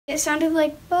It sounded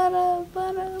like butter,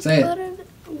 butter, Say butter. It.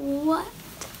 What?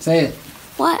 Say it.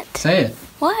 What? Say it.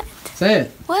 What? Say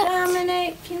it. What?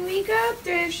 Dominic, can we go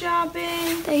thrift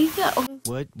shopping? There you go.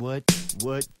 What?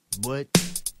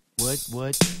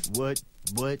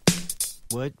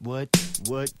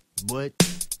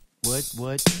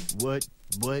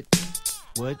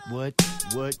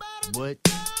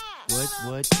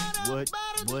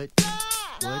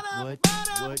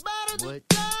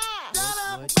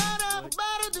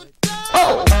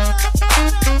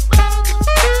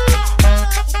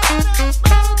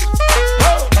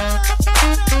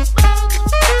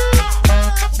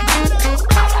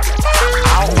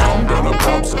 I'm gonna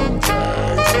pop some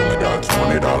tags. Only got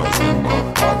 $20 in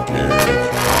my pocket.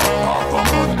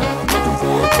 Looking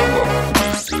for a come up.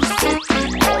 This is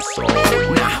fucking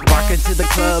awesome. Nah, walking to the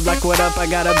club like, what up, I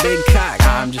got a big cock.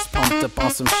 I'm just pumped up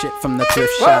on some shit from the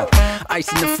thrift shop.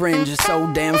 Ice in the fringe is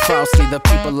so damn frosty. The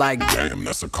people like, damn,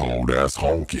 that's a cold ass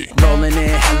honky. rolling in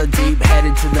hella deep,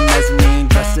 headed to the mezzanine.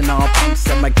 Dressed in all pink,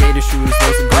 set my gator shoes,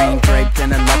 those are green. Draped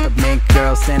in a leopard mink,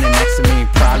 girl standing next to me.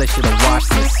 Probably should've washed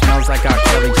this, smells like R.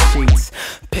 Kelly sheets.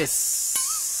 Piss.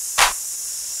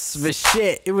 But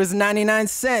shit, it was 99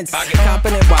 cents.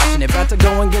 Copping it, washing it, about to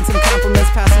go and get some compliments.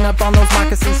 Passing up on those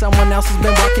moccasins, someone else has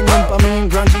been walking in. Bummy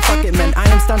and grungy, fuck it man, I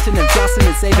am stunting and flossing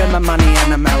and saving my money.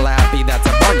 And I'm hella happy, that's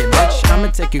a bargain, bitch. I'ma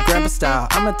take your grandpa style,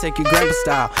 I'ma take your grandpa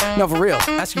style. No, for real,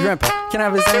 ask your grandpa, can I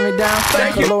have his hand-me-down?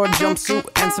 The Lord jumpsuit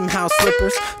and some house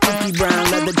slippers. Dookie brown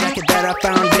leather jacket that I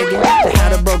found digging. They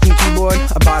had a broken keyboard,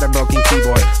 I bought a broken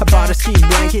keyboard. I bought a ski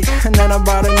blanket, and then I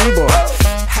bought a kneeboard.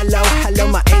 Hello, hello,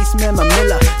 my ace man, my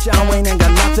Miller. John Wayne ain't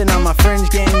got nothing on my fringe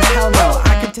game, hell no.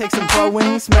 I could take some pro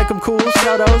wings, make them cool,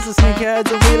 show those the sneakerheads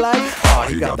that we like. Oh,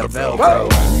 he got the Velcro.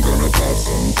 I'm gonna pop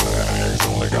some tags.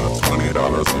 Only got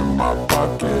 $20 in my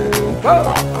pocket.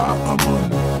 I'm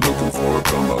looking for a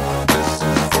come up. This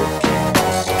is fucking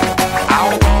awesome.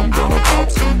 I'm gonna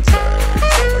pop some tags.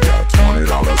 Only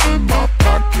got $20 in my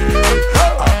pocket.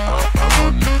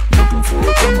 I'm looking for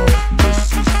a come up. This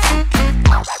is fucking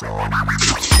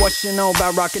awesome. What you know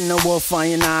about rocking the wolf on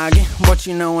your noggin? What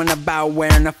you knowin' about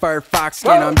wearing a fur fox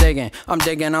skin? I'm digging,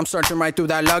 I'm searching right through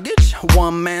that luggage.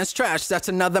 One man's trash, that's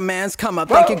another man's come up.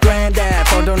 Thank you granddad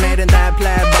for donating that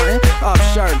plaid button up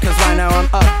shirt, cause right now I'm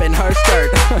up in her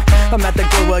skirt. I'm at the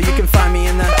Goodwill, you can find me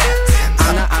in the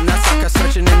I'm not sucker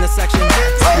searching in the section.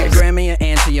 Your Grammy, your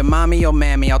auntie, your mommy, your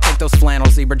mammy. I'll take those flannel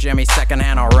zebra jammies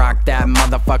secondhand. I'll rock that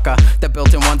motherfucker. The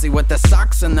built-in onesie with the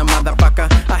socks and the motherfucker.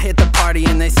 I hit the party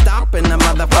and they stop in the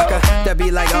motherfucker. They be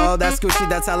like, oh, that's Gucci,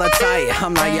 that's hella tight.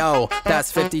 I'm like, yo,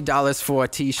 that's $50 for a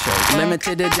t-shirt.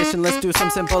 Limited edition, let's do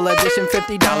some simple addition.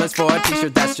 $50 for a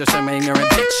t-shirt, that's just some ignorant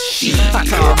bitch. I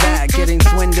call that getting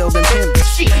swindled and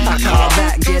pimped. I call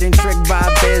that getting tricked by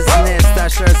business.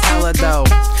 That shirt's hella dope.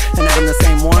 And having the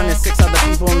same one as 6 other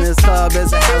people in this club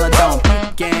is a hella don't.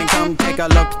 Gang, come take a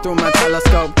look through my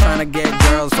telescope. Trying to get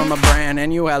girls from a brand,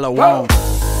 and you hella won't.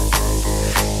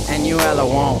 And you hella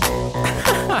won't.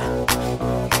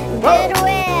 Goodwill.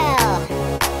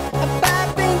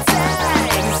 Popping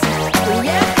tags.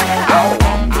 Yeah.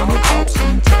 I'm gonna pop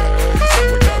some tags.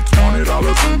 Only got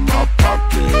 $20 in my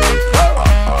pocket.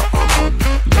 I'm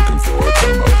looking for a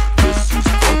come up. This is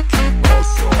fucking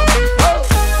awesome.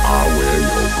 I wear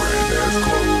your granddad's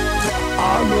clothes. I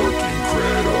look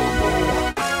incredible.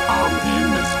 I'm in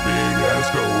this big ass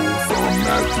gold from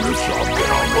that thrift shop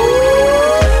down the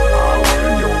road. I wear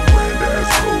your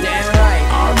granddad's clothes. Damn right.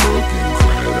 I look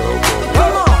incredible.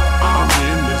 Come on. I'm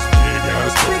in this big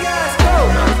ass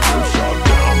gold from that thrift shop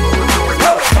down the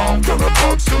road. I'm gonna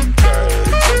pop some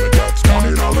tags. Only got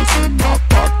 $20 in my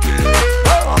pocket.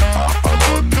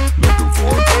 I'm looking for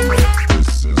a come up.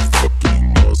 This is fucking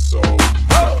awesome.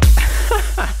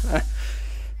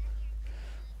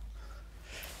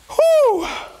 Whew.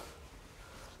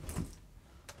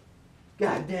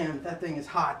 God damn, that thing is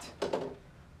hot.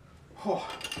 Oh.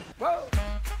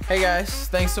 Hey guys,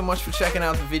 thanks so much for checking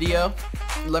out the video.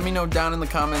 Let me know down in the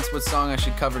comments what song I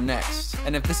should cover next.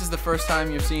 And if this is the first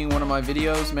time you're seeing one of my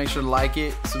videos, make sure to like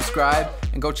it, subscribe,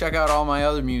 and go check out all my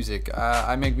other music.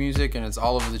 I make music and it's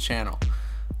all over the channel.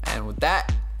 And with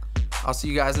that, I'll see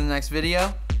you guys in the next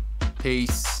video.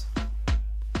 Peace.